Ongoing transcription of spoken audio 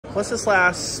What's this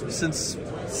last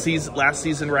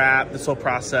season wrap, this whole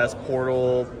process,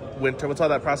 portal, winter, what's all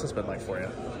that process been like for you?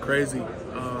 Crazy.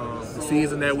 The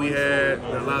season that we had,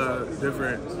 a lot of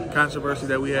different controversy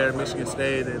that we had at Michigan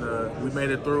State, and we made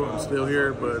it through. I'm still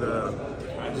here, but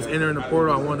just entering the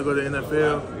portal, I wanted to go to the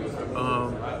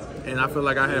NFL, and I feel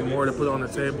like I had more to put on the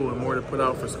table and more to put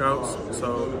out for scouts.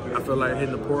 So I feel like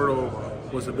hitting the portal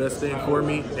was the best thing for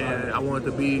me, and I wanted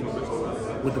to be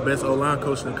with the best O-line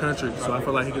coach in the country. So I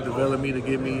felt like he could develop me to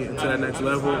get me into that next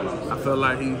level. I felt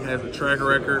like he has a track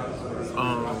record.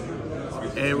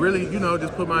 And really, you know,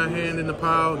 just put my hand in the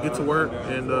pile, get to work,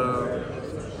 and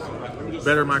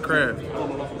better my craft.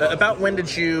 About when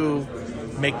did you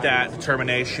make that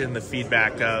determination, the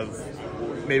feedback of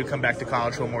maybe come back to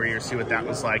college one more year, see what that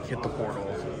was like, hit the portal?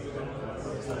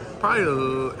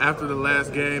 Probably after the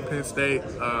last game, Penn State.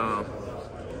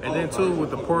 And then, too,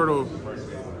 with the portal,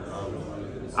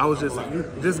 I was just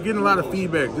getting a lot of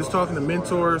feedback, just talking to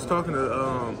mentors, talking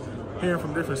to hearing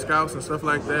from different scouts and stuff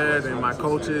like that, and my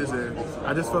coaches, and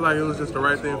I just felt like it was just the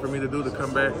right thing for me to do to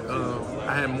come back.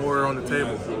 I had more on the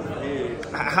table.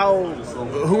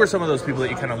 Who were some of those people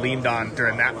that you kind of leaned on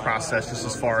during that process, just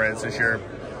as far as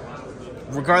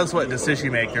regardless of what decision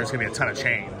you make, there's going to be a ton of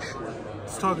change?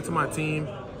 Just talking to my team,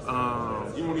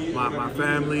 my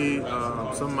family,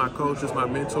 some of my coaches, my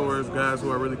mentors, guys who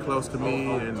are really close to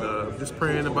me, and just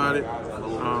praying about it.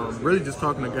 Really just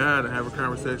talking to God and having a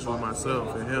conversation with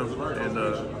myself and him, and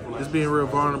just being real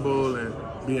vulnerable and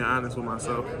being honest with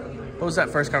myself. What was that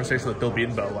first conversation with Bill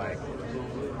Bedenbaugh like?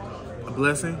 A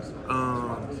blessing,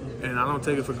 and I don't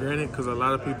take it for granted because a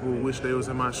lot of people wish they was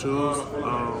in my shoes.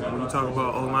 When you talk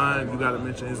about O-line, you got to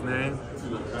mention his name.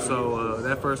 So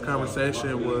that first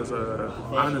conversation was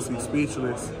honestly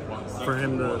speechless for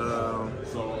him to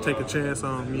take a chance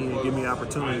on me and give me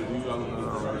opportunity.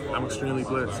 I'm extremely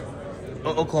blessed.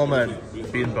 Oklahoma and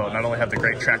Bedenbaugh not only have the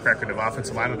great track record of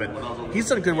offensive linemen, but he's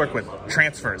done good work with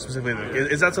transfers specifically.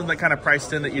 Is that something that kind of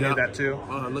priced in that you knew that too?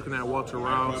 Looking at Walter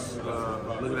Rouse,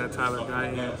 looking at Tyler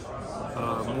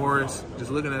Guyton, Morris,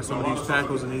 just looking at some of these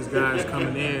tackles and these guys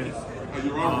coming in,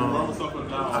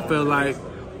 I feel like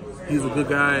he's a good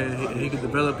guy and he can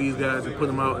develop these guys and put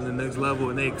them out in the next level,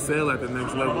 and they excel at the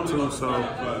next level too. So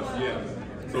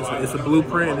it's a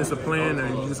blueprint, it's a plan,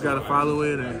 and you just got to follow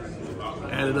it and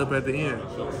add it up at the end.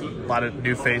 A lot of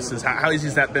new faces. How easy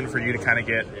has that been for you to kind of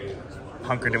get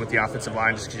hunkered in with the offensive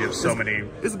line just because you have so many?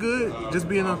 It's good. Just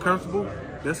being uncomfortable.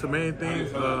 That's the main thing.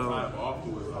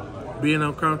 Being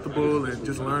uncomfortable and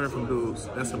just learning from dudes.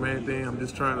 That's the main thing. I'm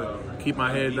just trying to keep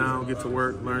my head down, get to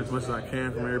work, learn as much as I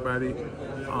can from everybody,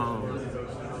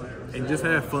 and just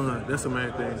have fun. That's the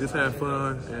main thing. Just have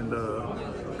fun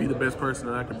and be the best person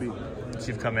that I can be. So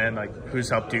you've come in, like, who's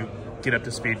helped you get up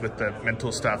to speed with the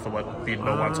mental stuff and what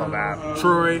Bedenbaugh wants, all that?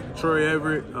 Troy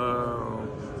Everett,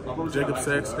 Jacob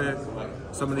Sexton.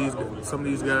 Some of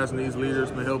these guys and these leaders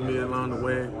been helping me along the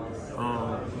way.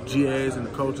 GAs and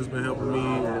the coaches been helping me,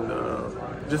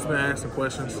 and just been asking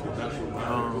questions.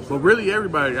 But really,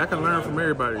 everybody, I can learn from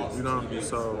everybody, you know.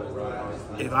 So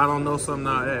if I don't know something,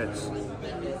 I'll ask.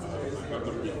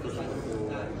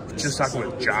 Just talking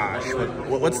with Josh,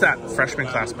 what's that freshman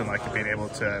class been like, of being able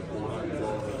to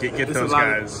get those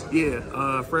guys?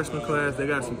 Freshman class, they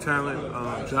got some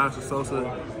talent. Josh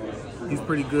Sosa, he's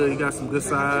pretty good. He got some good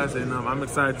size, and I'm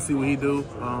excited to see what he do.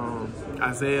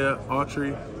 Isaiah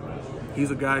Autry, he's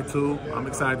a guy too. I'm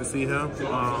excited to see him.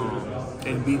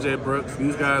 And BJ Brooks,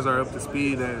 these guys are up to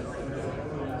speed, and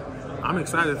I'm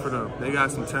excited for them. They got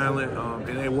some talent,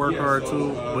 and they work hard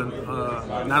too.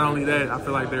 But not only that, I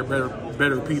feel like they're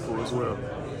better people as well.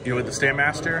 You with the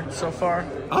Stairmaster so far?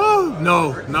 Oh,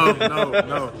 no.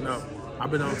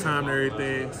 I've been on time and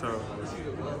everything, so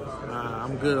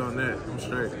I'm good on that. I'm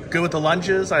straight. Good with the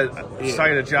lunges? I was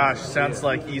talking to Josh. Sounds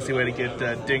like easy way to get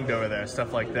dinged over there,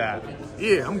 stuff like that.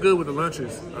 Yeah, I'm good with the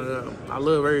lunches. I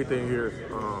love everything here.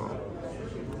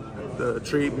 The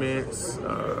treatments,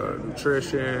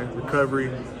 nutrition,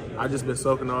 recovery. I just been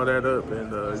soaking all that up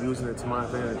and using it to my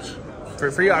advantage.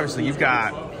 For you, obviously, you've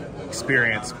got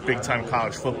experience, big-time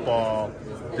college football,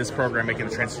 this program making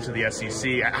the transition to the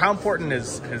SEC. How important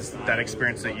is that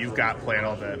experience that you've got playing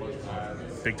all the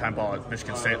big-time ball at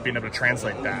Michigan State, being able to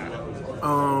translate that?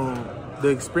 The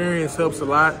experience helps a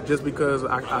lot just because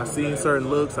I've seen certain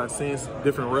looks, I've seen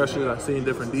different rushes, I've seen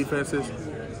different defenses.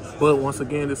 But once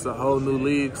again, it's a whole new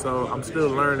league, so I'm still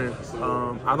learning.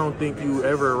 I don't think you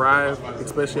ever arrive,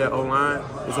 especially at O-line.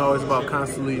 It's always about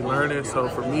constantly learning. So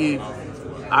for me,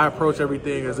 I approach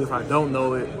everything as if I don't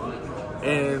know it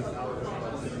and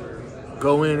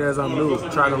go in as I'm new.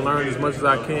 Try to learn as much as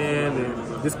I can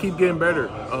and just keep getting better.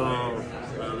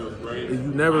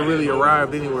 you never really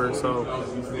arrived anywhere. So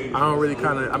I don't really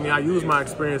I use my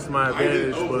experience to my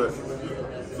advantage, but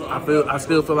I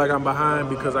still feel like I'm behind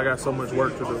because I got so much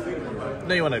work to do. I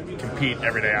know you want to compete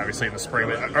every day, obviously, in the spring,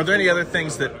 but are there any other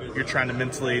things that you're trying to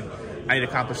mentally, I need to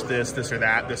accomplish this or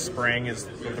that this spring is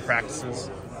the practices?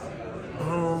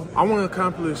 I want to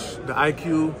accomplish the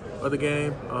IQ of the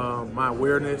game, my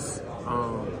awareness,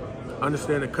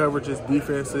 understanding coverages,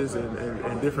 defenses,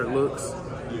 and different looks,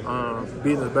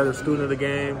 being a better student of the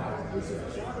game,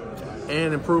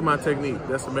 and improve my technique.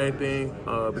 That's the main thing.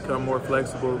 Become more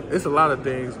flexible. It's a lot of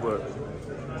things, but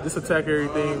just attack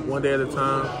everything one day at a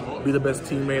time. Be the best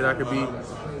teammate I could be,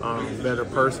 better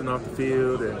person off the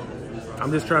field, and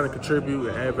I'm just trying to contribute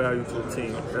and add value to the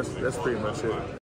team. That's pretty much it.